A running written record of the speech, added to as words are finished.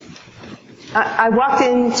I walked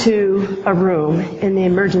into a room in the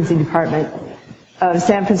emergency department of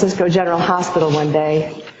San Francisco General Hospital one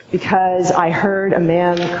day because I heard a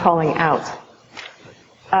man calling out.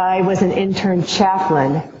 I was an intern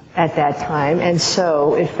chaplain at that time, and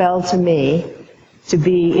so it fell to me to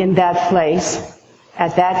be in that place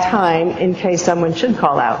at that time in case someone should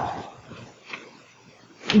call out.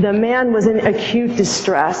 The man was in acute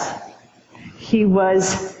distress. He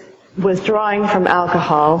was withdrawing from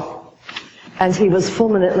alcohol, and he was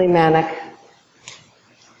fulminantly manic.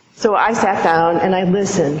 So I sat down and I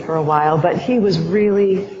listened for a while, but he was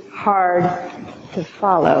really hard to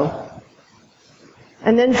follow.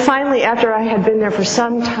 And then finally, after I had been there for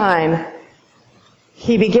some time,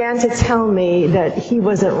 he began to tell me that he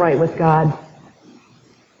wasn't right with God.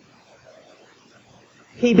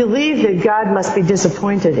 He believed that God must be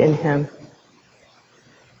disappointed in him.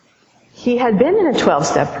 He had been in a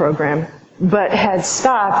 12-step program, but had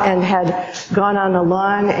stopped and had gone on a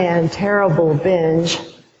long and terrible binge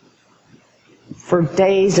for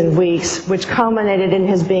days and weeks, which culminated in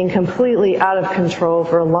his being completely out of control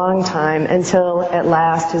for a long time until at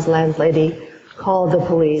last his landlady called the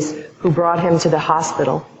police, who brought him to the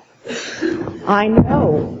hospital. I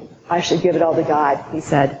know I should give it all to God, he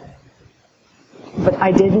said. But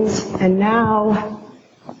I didn't, and now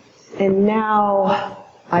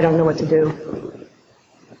I don't know what to do.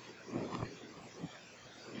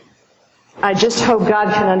 I just hope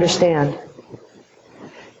God can understand.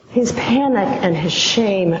 His panic and his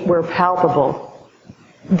shame were palpable.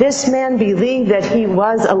 This man believed that he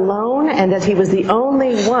was alone and that he was the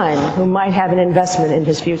only one who might have an investment in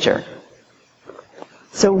his future.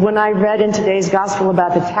 So when I read in today's gospel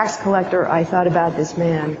about the tax collector, I thought about this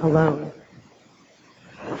man alone.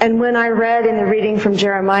 And when I read in the reading from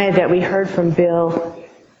Jeremiah that we heard from Bill,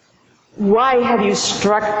 why have you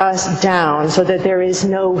struck us down so that there is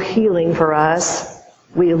no healing for us?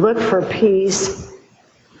 We look for peace,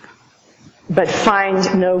 but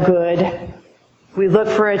find no good. We look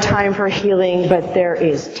for a time for healing, but there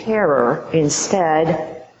is terror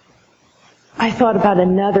instead. I thought about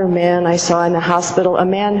another man I saw in the hospital, a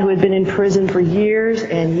man who had been in prison for years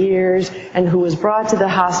and years, and who was brought to the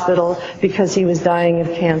hospital because he was dying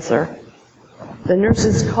of cancer. The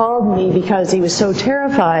nurses called me because he was so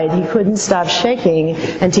terrified he couldn't stop shaking,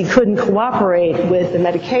 and he couldn't cooperate with the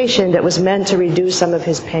medication that was meant to reduce some of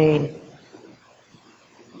his pain.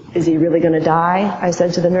 Is he really going to die? I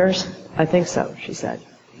said to the nurse. I think so, she said.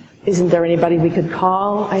 Isn't there anybody we could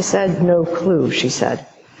call? I said. No clue, she said.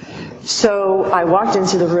 So I walked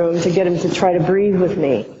into the room to get him to try to breathe with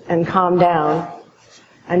me and calm down.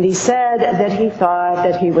 And he said that he thought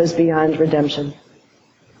that he was beyond redemption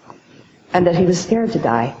and that he was scared to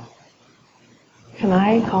die. Can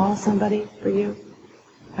I call somebody for you?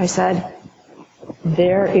 I said.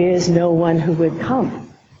 There is no one who would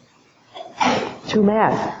come. Too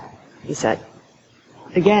mad, he said.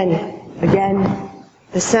 Again,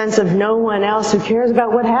 the sense of no one else who cares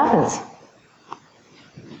about what happens.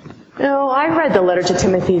 No, I read the letter to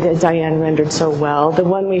Timothy that Diane rendered so well, the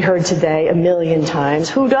one we heard today 1,000,000 times.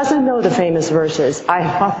 Who doesn't know the famous verses? I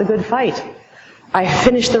have fought the good fight. I have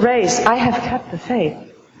finished the race. I have kept the faith.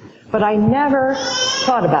 But I never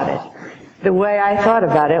thought about it the way I thought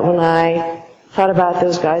about it when I thought about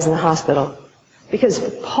those guys in the hospital. Because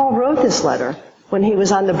Paul wrote this letter when he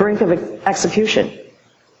was on the brink of execution.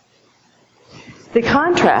 The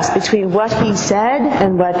contrast between what he said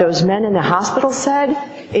and what those men in the hospital said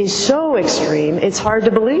is so extreme, it's hard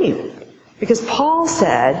to believe. Because Paul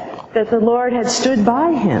said that the Lord had stood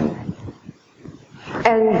by him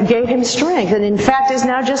and gave him strength, and in fact is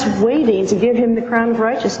now just waiting to give him the crown of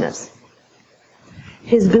righteousness.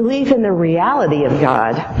 His belief in the reality of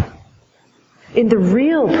God, in the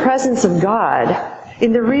real presence of God,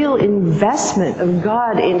 in the real investment of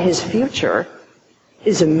God in his future,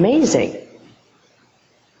 is amazing.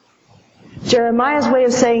 Jeremiah's way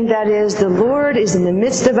of saying that is, the Lord is in the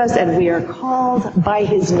midst of us and we are called by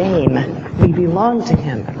his name. We belong to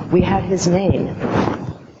him. We have his name.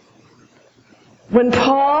 When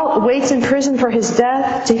Paul waits in prison for his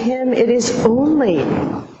death, to him it is only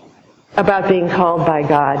about being called by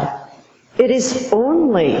God. It is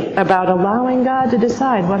only about allowing God to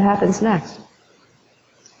decide what happens next.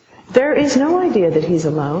 There is no idea that he's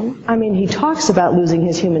alone. I mean, he talks about losing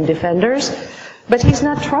his human defenders, but he's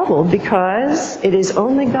not troubled because it is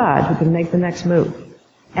only God who can make the next move.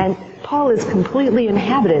 And Paul is completely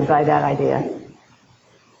inhabited by that idea.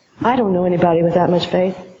 I don't know anybody with that much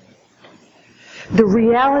faith. The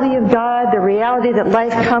reality of God, the reality that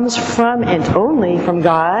life comes from and only from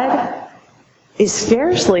God, is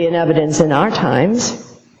scarcely in evidence in our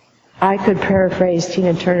times. I could paraphrase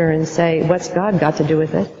Tina Turner and say, what's God got to do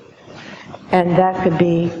with it? And that could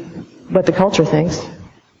be what the culture thinks.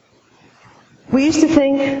 We used to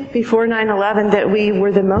think before 9/11 that we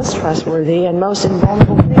were the most trustworthy and most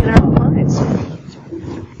invulnerable thing in our own lives.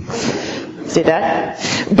 See that?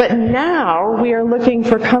 But now we are looking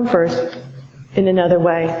for comfort in another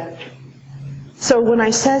way. So when I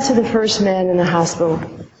said to the first man in the hospital,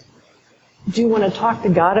 do you want to talk to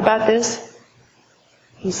God about this?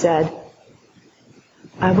 He said,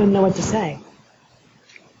 I wouldn't know what to say.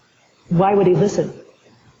 Why would he listen?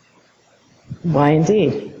 Why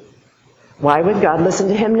indeed? Why would God listen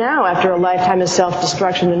to him now after a lifetime of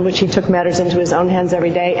self-destruction in which he took matters into his own hands every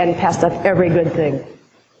day and passed up every good thing?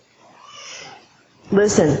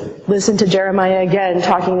 Listen to Jeremiah again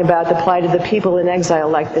talking about the plight of the people in exile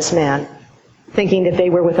like this man, thinking that they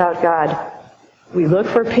were without God. We look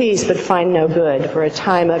for peace but find no good, for a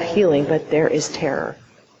time of healing, but there is terror.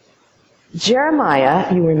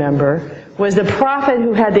 Jeremiah, you remember, was the prophet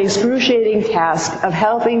who had the excruciating task of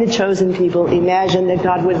helping the chosen people imagine that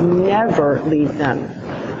God would never leave them,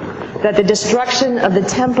 that the destruction of the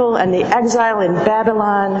temple and the exile in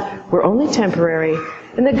Babylon were only temporary,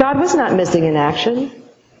 and that God was not missing in action.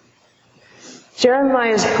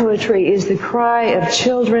 Jeremiah's poetry is the cry of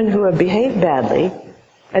children who have behaved badly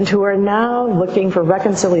and who are now looking for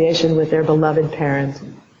reconciliation with their beloved parents.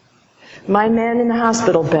 My man in the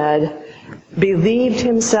hospital bed believed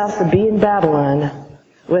himself to be in Babylon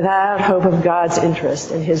without hope of God's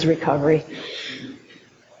interest in his recovery.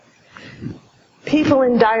 People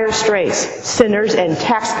in dire straits, sinners and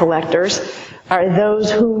tax collectors, are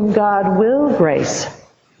those whom God will grace,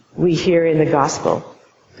 we hear in the gospel.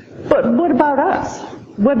 But what about us?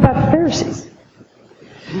 What about the Pharisees?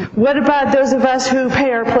 What about those of us who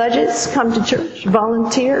pay our pledges, come to church,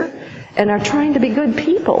 volunteer, and are trying to be good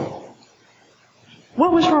people?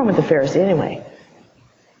 What was wrong with the Pharisee anyway?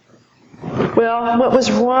 Well, what was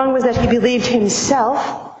wrong was that he believed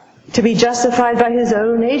himself to be justified by his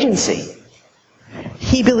own agency.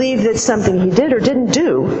 He believed that something he did or didn't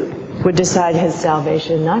do would decide his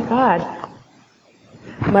salvation, not God.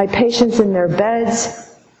 My patients in their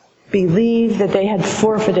beds believed that they had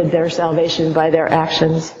forfeited their salvation by their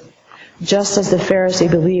actions, just as the Pharisee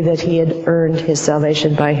believed that he had earned his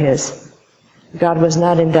salvation by his. God was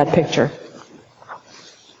not in that picture.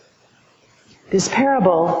 This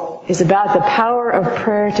parable is about the power of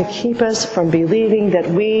prayer to keep us from believing that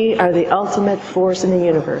we are the ultimate force in the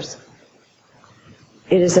universe.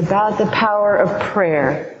 It is about the power of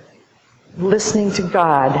prayer, listening to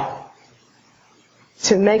God,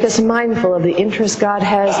 to make us mindful of the interest God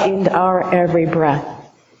has in our every breath.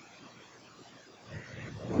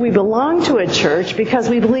 We belong to a church because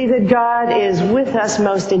we believe that God is with us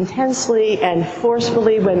most intensely and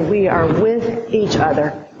forcefully when we are with each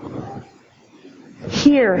other.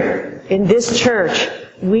 Here, in this church,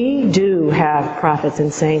 we do have prophets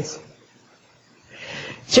and saints.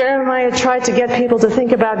 Jeremiah tried to get people to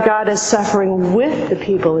think about God as suffering with the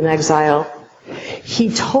people in exile.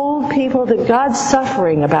 He told people that God's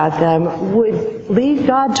suffering about them would lead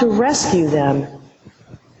God to rescue them.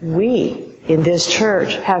 We, in this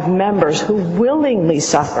church, have members who willingly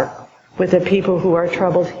suffer with the people who are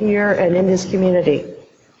troubled here and in this community.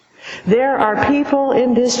 There are people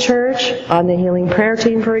in this church, on the healing prayer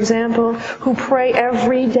team, for example, who pray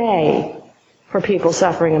every day for people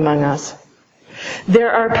suffering among us.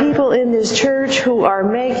 There are people in this church who are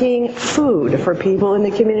making food for people in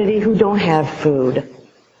the community who don't have food.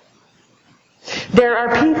 There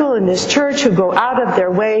are people in this church who go out of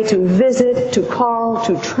their way to visit, to call,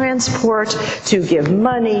 to transport, to give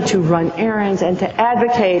money, to run errands, and to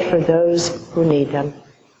advocate for those who need them.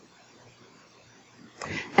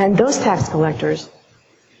 And those tax collectors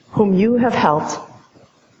whom you have helped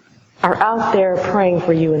are out there praying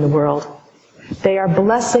for you in the world. They are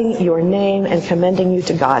blessing your name and commending you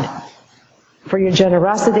to God for your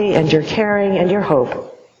generosity and your caring and your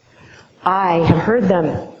hope. I have heard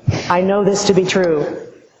them. I know this to be true.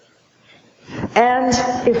 And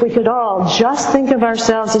if we could all just think of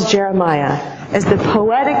ourselves as Jeremiah, as the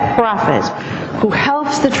poetic prophet who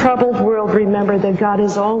helps the troubled world remember that God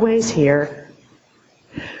is always here,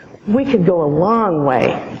 we could go a long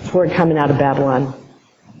way toward coming out of Babylon.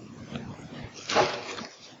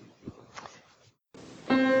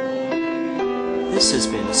 This has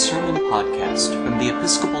been a sermon podcast from the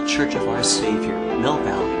Episcopal Church of Our Savior, Mill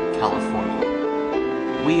Valley,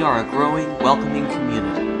 California. We are a growing, welcoming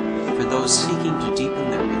community for those seeking to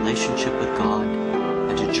deepen their relationship with God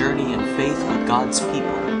and to journey in faith with God's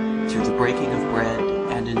people through the breaking of bread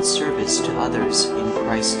and in service to others in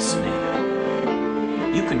Christ's name.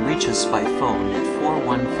 You can reach us by phone at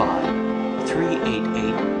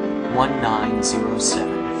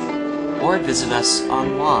 415-388-1907 or visit us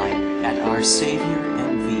online at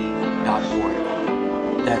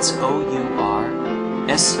oursaviornv.org. That's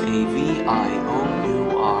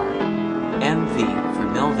OURSAVIOURNV for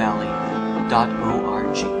Mill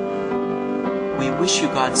Valley.org. We wish you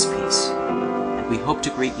God's peace, and we hope to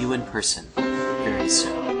greet you in person very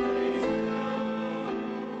soon.